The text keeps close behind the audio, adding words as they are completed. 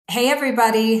Hey,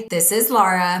 everybody, this is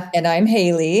Laura. And I'm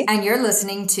Haley. And you're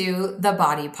listening to The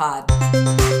Body Pod.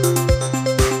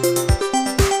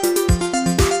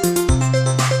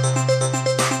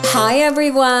 Hi,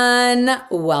 everyone.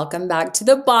 Welcome back to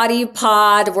The Body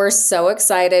Pod. We're so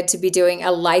excited to be doing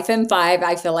a Life in 5.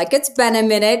 I feel like it's been a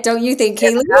minute. Don't you think,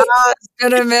 Haley? It's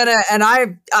been a minute, and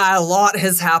a lot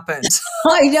has happened.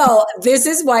 I know. This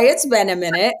is why it's been a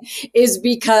minute, is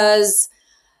because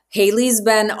Haley's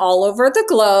been all over the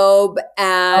globe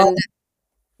and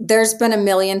there's been a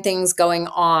million things going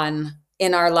on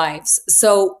in our lives.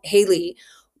 So, Haley,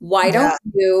 why don't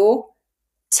you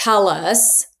tell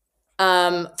us,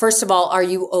 first of all, are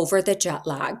you over the jet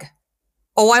lag?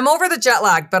 Oh, I'm over the jet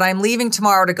lag, but I'm leaving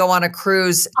tomorrow to go on a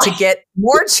cruise to get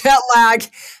more jet lag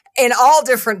in all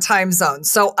different time zones.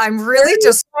 So I'm really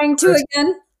just trying to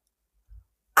again.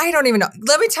 I don't even know.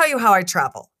 Let me tell you how I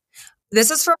travel.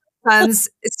 This is from my son's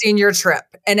senior trip.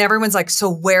 And everyone's like, so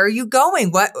where are you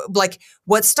going?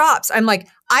 What stops? I'm like,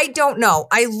 I don't know.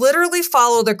 I literally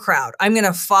follow the crowd. I'm going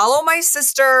to follow my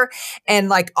sister and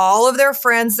like all of their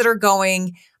friends that are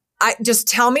going. I just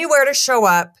tell me where to show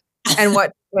up and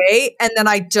what way. And then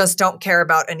I just don't care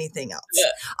about anything else. Yeah.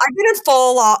 I've been in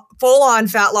full on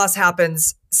fat loss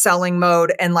happens selling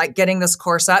mode and like getting this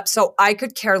course up. So I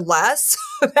could care less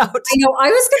about. I know. I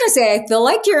was going to say, I feel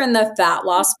like you're in the fat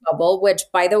loss bubble, which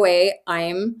by the way,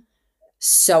 I'm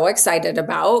so excited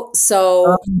about.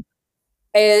 So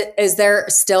is there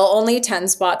still only 10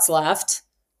 spots left?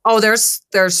 Oh, there's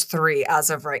 3 as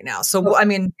of right now. So, I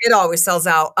mean, it always sells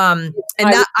out. And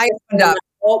that I opened up.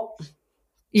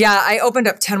 Yeah, I opened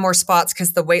up 10 more spots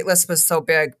because the wait list was so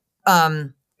big. But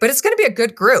it's going to be a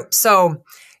good group. So,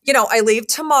 you know, I leave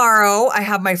tomorrow. I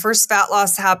have my first Fat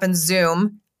Loss Happens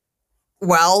Zoom.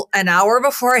 Well, an hour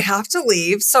before I have to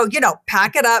leave. So, you know,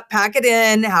 pack it up, pack it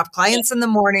in, have clients in the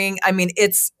morning. I mean,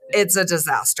 it's a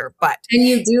disaster, but. And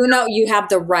you do know you have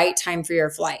the right time for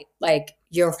your flight. Like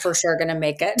you're for sure going to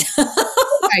make it.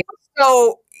 Okay.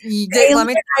 So let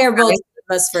me tell you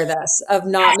us for this of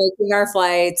not making our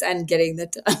flights and getting the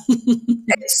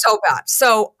It's so bad.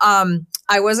 So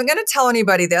I wasn't going to tell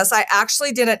anybody this. I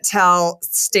actually didn't tell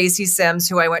Stacy Sims,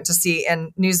 who I went to see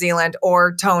in New Zealand,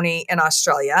 or Tony in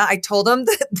Australia. I told them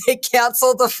that they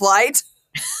canceled the flight.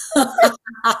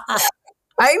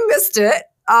 I missed it.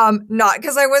 Not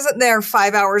because I wasn't there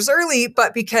 5 hours early,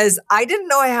 but because I didn't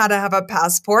know I had to have a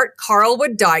passport. Carl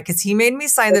would die because he made me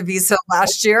sign the visa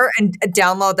last year and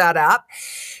download that app.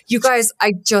 You guys,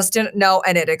 I just didn't know,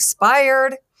 and it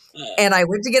expired. And I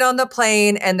went to get on the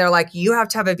plane and they're like, you have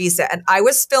to have a visa. And I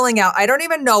was filling out, I don't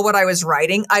even know what I was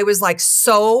writing. I was like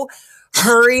so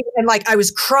hurried and like I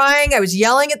was crying. I was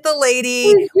yelling at the lady.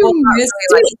 And the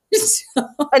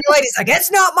lady's like,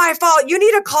 it's not my fault. You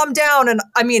need to calm down. And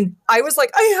I mean, I was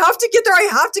like, I have to get there. I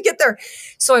have to get there.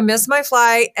 So I missed my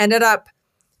flight, ended up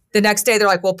the next day. They're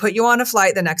like, we'll put you on a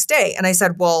flight the next day. And I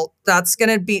said, well, that's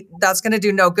going to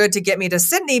do no good to get me to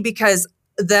Sydney because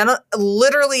then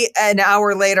literally an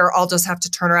hour later, I'll just have to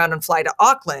turn around and fly to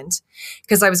Auckland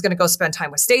because I was going to go spend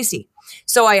time with Stacy.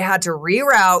 So I had to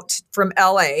reroute from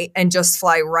LA and just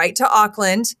fly right to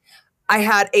Auckland. I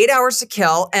had 8 hours to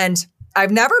kill and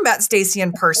I've never met Stacy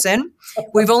in person.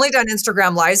 We've only done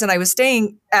Instagram lives and I was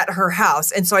staying at her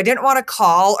house. And so I didn't want to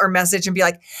call or message and be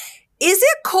like, is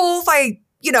it cool if I,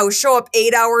 show up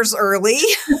 8 hours early?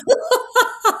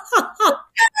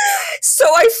 So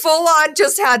I full on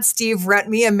just had Steve rent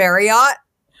me a Marriott.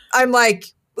 I'm like,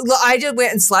 I just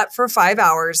went and slept for 5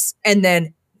 hours and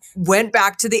then went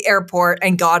back to the airport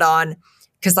and got on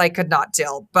because I could not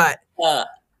deal. But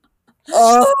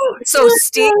so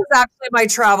Steve's actually my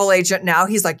travel agent now.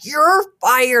 He's like, you're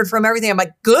fired from everything. I'm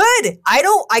like, good.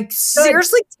 I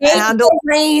seriously can't handle the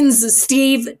reins,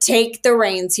 Steve. Take the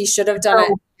reins. He should have done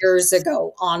it years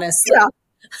ago, honestly. Yeah.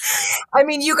 I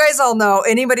mean, you guys all know,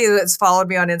 anybody that's followed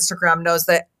me on Instagram knows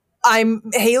that I'm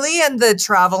Haley and the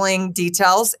traveling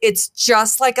details. It's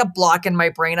just like a block in my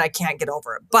brain. I can't get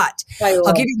over it, but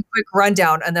I'll give you a quick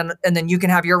rundown and then you can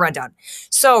have your rundown.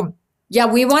 So yeah,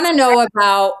 we want to know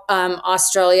about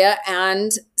Australia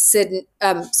and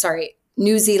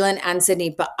New Zealand and Sydney,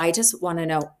 but I just want to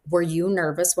know, were you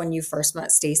nervous when you first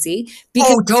met Stacy?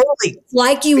 Because totally.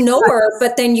 Like you know her,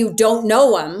 but then you don't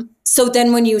know him. So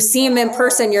then when you see him in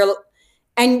person, you're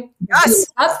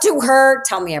up to her.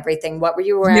 Tell me everything. What were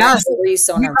you wearing? Yes. Were you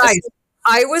so nervous? Guys,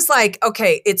 I was like,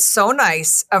 okay, it's so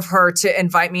nice of her to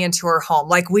invite me into her home.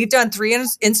 Like we've done 3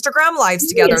 Instagram lives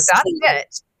together. Yes. That's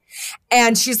it.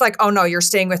 And she's like, oh no, you're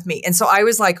staying with me. And so I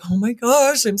was like, oh my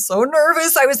gosh, I'm so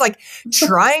nervous. I was like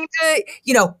trying to,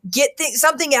 get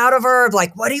something out of her of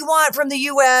like, what do you want from the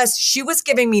US? She was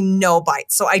giving me no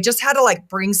bites. So I just had to like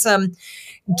bring some,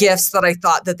 gifts that I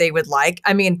thought that they would like.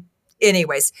 I mean,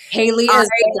 anyways, Haley is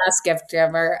the best gift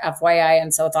giver, FYI,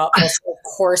 and so thoughtful. So of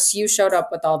course you showed up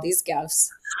with all these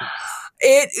gifts.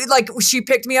 it like she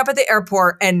picked me up at the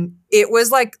airport and it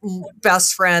was like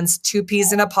best friends, 2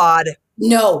 peas in a pod.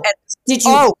 No. And, did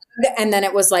you? And then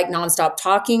it was like nonstop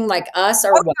talking like us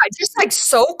or what? Yeah, just like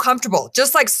so comfortable,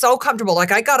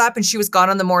 Like I got up and she was gone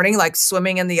in the morning, like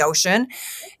swimming in the ocean,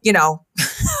 you know.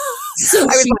 So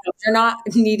you're not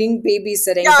needing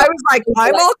babysitting. Yeah, I was like,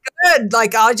 I'm all good.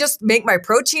 Like, I'll just make my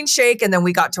protein shake. And then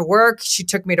we got to work. She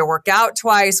took me to work out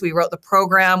twice. We wrote the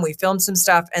program. We filmed some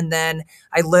stuff. And then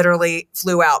I literally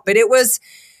flew out. But it was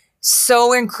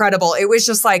so incredible. It was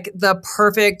just like the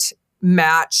perfect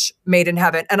match made in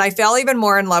heaven. And I fell even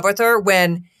more in love with her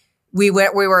when we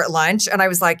were at lunch and I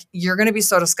was like, you're going to be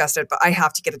so disgusted, but I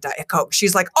have to get a Diet Coke.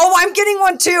 She's like, oh, I'm getting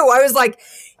one too. I was like,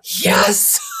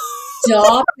 yes.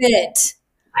 Stop it.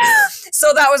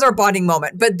 So that was our bonding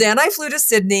moment. But then I flew to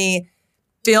Sydney,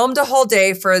 filmed a whole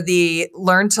day for the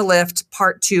Learn to Lift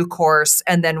Part 2 course,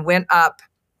 and then went up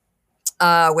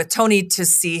with Tony to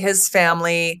see his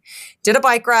family, did a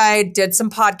bike ride, did some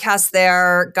podcasts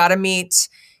there, got to meet,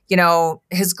 you know,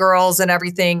 his girls and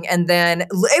everything. And then it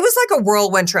was like a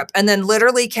whirlwind trip, and then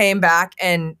literally came back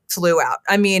and flew out.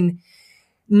 I mean,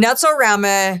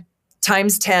 Nutso-Rama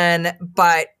times 10,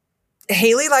 but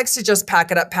Haley likes to just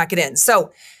pack it up, pack it in.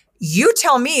 So you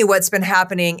tell me what's been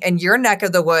happening in your neck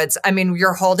of the woods. I mean,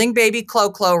 you're holding baby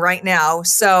Chloe right now.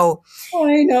 So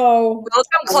I know.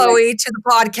 Welcome, Chloe, to the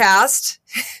podcast.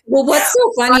 Well, what's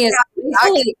so funny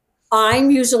is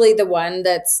I'm usually the one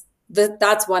that's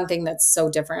one thing that's so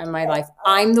different in my life.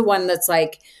 I'm the one that's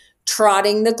like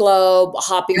trotting the globe,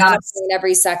 hopping on a plane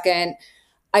every second.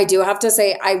 I do have to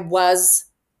say I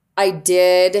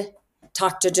did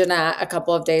talk to Jeanette a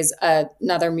couple of days,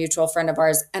 another mutual friend of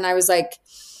ours. And I was like,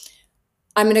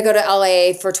 I'm going to go to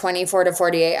LA for 24 to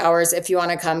 48 hours if you want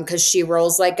to come. Cause she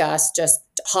rolls like us, just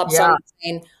hops on the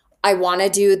plane. I want to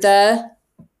do the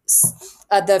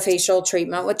facial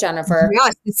treatment with Jennifer.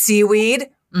 Yes. The seaweed.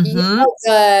 Mm-hmm. You know,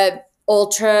 the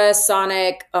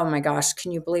ultrasonic. Oh my gosh.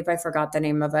 Can you believe I forgot the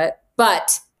name of it?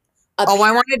 But I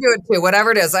want to do it too. Whatever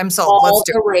it is, I'm sold. Let's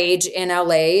do it. Rage in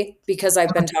LA because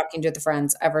I've been talking to the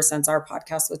friends ever since our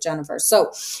podcast with Jennifer.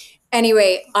 So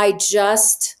anyway, I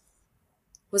just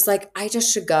was like, I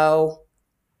just should go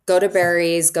to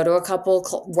Barry's, go to a couple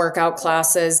workout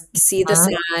classes, see the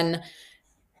sun,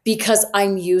 because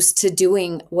I'm used to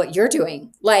doing what you're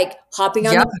doing, like hopping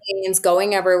on the planes,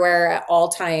 going everywhere at all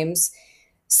times.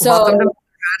 So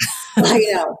I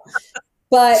know,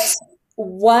 but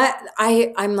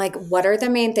I'm like, what are the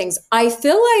main things? I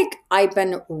feel like I've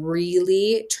been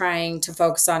really trying to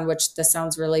focus on, which this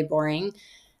sounds really boring.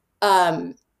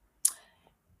 I've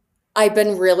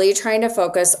been really trying to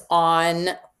focus on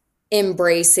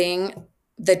embracing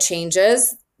the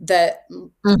changes that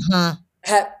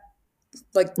have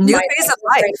like new phase of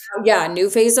life. Right now. Yeah.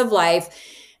 New phase of life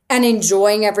and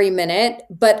enjoying every minute,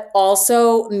 but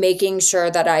also making sure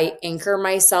that I anchor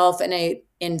myself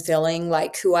in feeling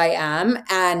like who I am,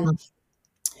 and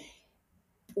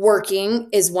working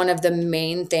is one of the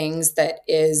main things that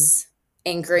is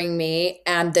anchoring me,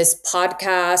 and this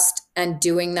podcast and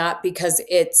doing that, because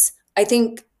I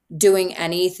think doing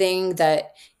anything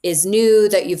that is new,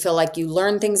 that you feel like you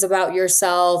learn things about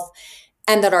yourself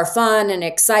and that are fun and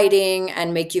exciting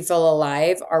and make you feel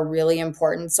alive are really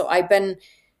important. So I've been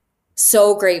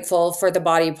so grateful for the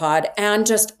Body Pod and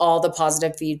just all the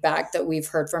positive feedback that we've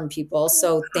heard from people.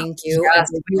 So thank you.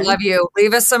 Yes, we love you.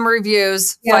 Leave us some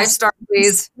reviews. Yes. 5-star,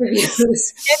 please.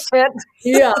 Reviews.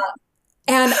 Yeah.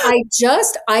 And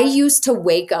I used to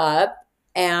wake up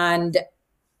and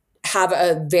have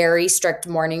a very strict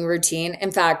morning routine.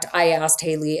 In fact, I asked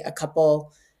Haley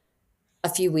a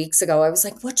few weeks ago, I was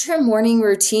like, what's your morning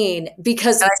routine?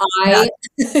 Because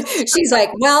she's like,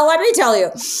 well, let me tell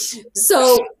you.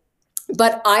 So,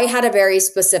 but I had a very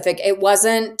specific, it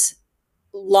wasn't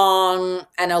long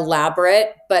and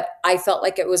elaborate, but I felt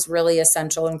like it was really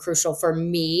essential and crucial for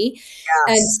me.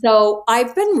 Yes. And so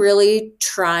I've been really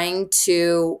trying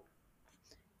to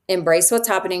embrace what's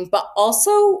happening, but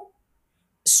also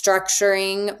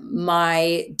structuring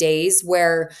my days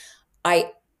where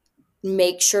I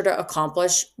make sure to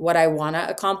accomplish what I want to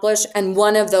accomplish. And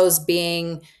one of those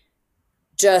being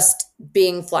just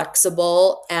being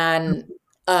flexible and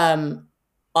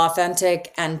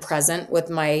authentic and present with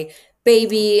my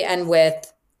baby and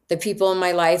with the people in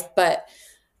my life. But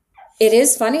it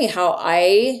is funny how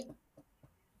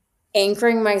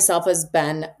anchoring myself has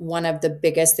been one of the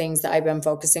biggest things that I've been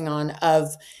focusing on,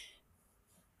 of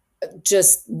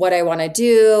just what I want to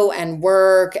do and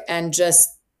work and just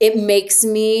it makes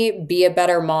me be a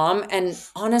better mom. And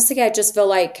honestly, I just feel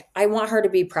like I want her to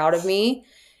be proud of me.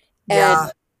 Yeah.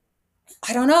 And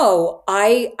I don't know.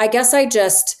 I guess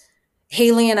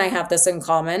Haley and I have this in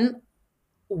common.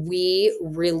 We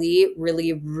really,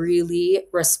 really, really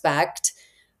respect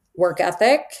work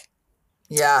ethic.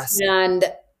 Yes. And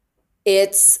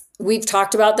we've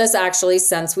talked about this actually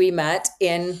since we met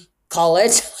in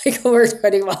college, like we're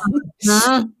 21.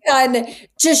 And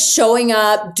just showing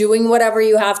up, doing whatever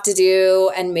you have to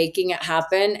do and making it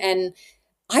happen. And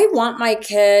I want my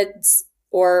kids,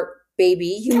 or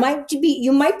baby, you might be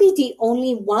the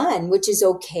only one, which is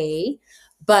okay.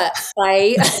 But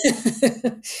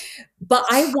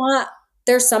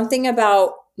there's something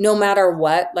about no matter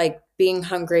what, like being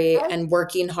hungry and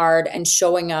working hard and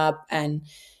showing up and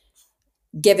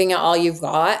giving it all you've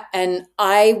got. And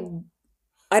I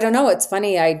don't know. It's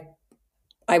funny. I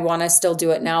want to still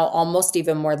do it now, almost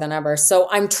even more than ever. So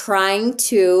I'm trying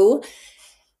to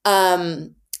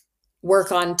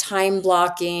work on time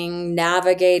blocking,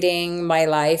 navigating my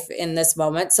life in this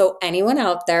moment. So anyone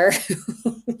out there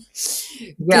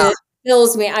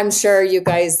feels me, I'm sure you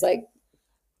guys, like,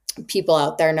 people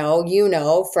out there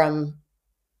know, from,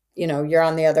 you're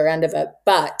on the other end of it.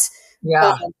 But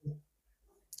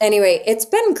anyway, it's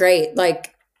been great.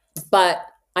 But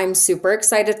I'm super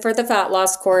excited for the fat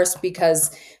loss course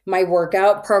because my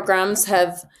workout programs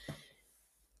have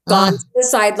gone to the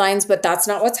sidelines, but that's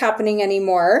not what's happening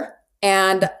anymore.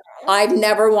 And I've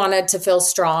never wanted to feel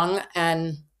strong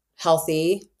and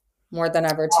healthy more than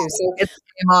ever too. So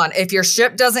come on, if your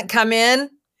ship doesn't come in,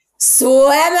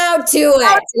 swim out to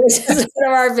it, which is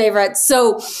one of our favorites.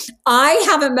 So I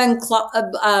haven't been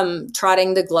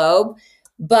trotting the globe,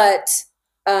 but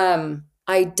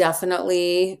I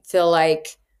definitely feel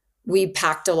like we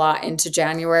packed a lot into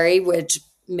January, which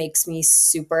makes me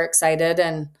super excited.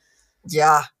 And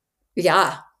yeah.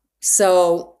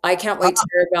 So I can't wait to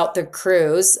hear about the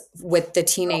cruise with the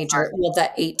teenager,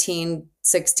 the 18,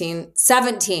 16,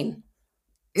 17.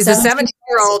 It's a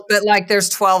 17-year-old, but like there's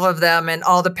 12 of them and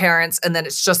all the parents, and then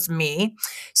it's just me.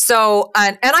 So,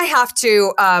 and I have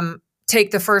to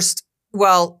take the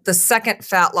second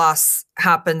fat loss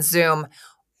happens Zoom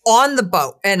on the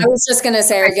boat. And I was just going to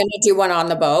say, are you going to do one on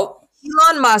the boat?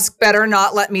 Elon Musk better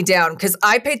not let me down, because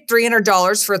I paid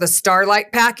 $300 for the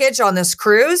Starlight package on this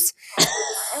cruise.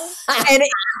 And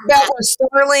that was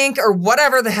Starlink or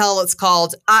whatever the hell it's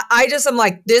called. I'm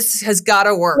like, this has got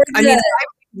to work. I mean,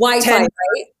 Wi-Fi,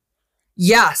 right?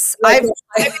 Yes. I've been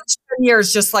 10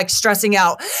 years just like stressing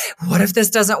out. What if this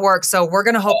doesn't work? So we're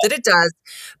going to hope that it does,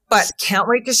 but can't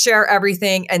wait to share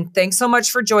everything. And thanks so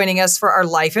much for joining us for our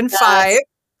Life in 5.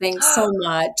 Thanks so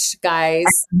much, guys.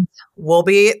 We'll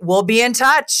be in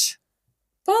touch.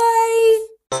 Bye.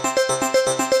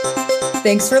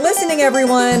 Thanks for listening,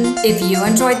 everyone. If you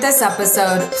enjoyed this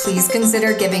episode, please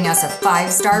consider giving us a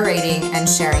 5-star rating and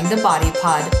sharing the Body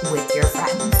Pod with your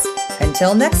friends.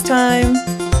 Until next time.